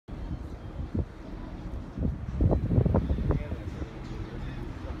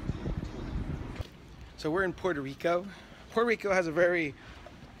So we're in Puerto Rico. Puerto Rico has a very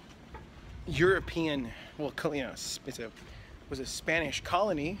European, well, you know, was a Spanish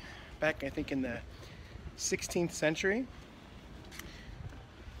colony back, I think, in the 16th century.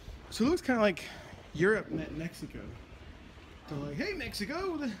 So it looks kind of like Europe met Mexico. So like, hey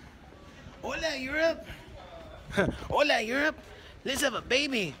Mexico, hola Europe, hola Europe, let's have a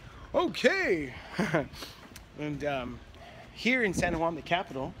baby. Okay. And here in San Juan, the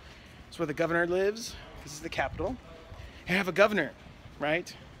capital, it's where the governor lives. This is the capital. You have a governor,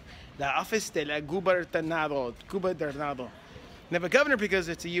 right? La Office de la Gubernado. They have a governor because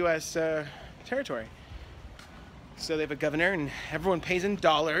it's a U.S. Territory. So they have a governor, and everyone pays in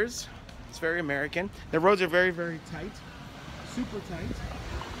dollars. It's very American. The roads are very, very tight, super tight,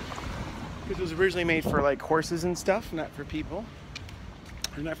 because it was originally made for like horses and stuff, not for people,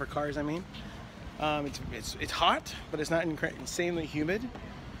 or not for cars. I mean, it's hot, but it's not insanely humid.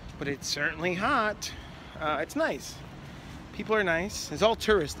 But it's certainly hot. It's nice. People are nice. It's all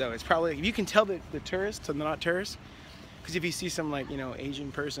tourists though. It's probably, you can tell that the tourists and they're not tourists, because if you see some, like, you know,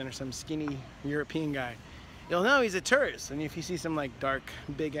 Asian person or some skinny European guy, you'll know he's a tourist. And if you see some like dark,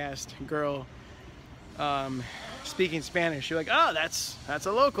 big-assed girl speaking Spanish, you're like, oh, that's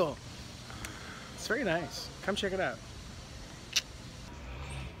a local. It's very nice. Come check it out.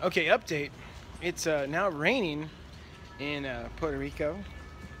 Okay, update. It's now raining in Puerto Rico.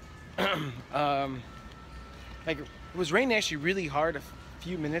 Like, it was raining actually really hard a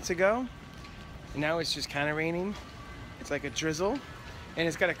few minutes ago, and now it's just kind of raining. It's like a drizzle, and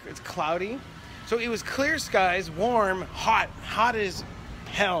it's cloudy. So it was clear skies, warm, hot as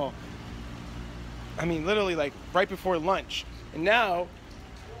hell. I mean, literally like right before lunch, and now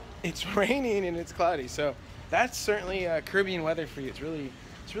it's raining and it's cloudy. So that's certainly Caribbean weather for you. It's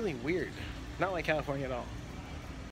really weird. Not like California at all.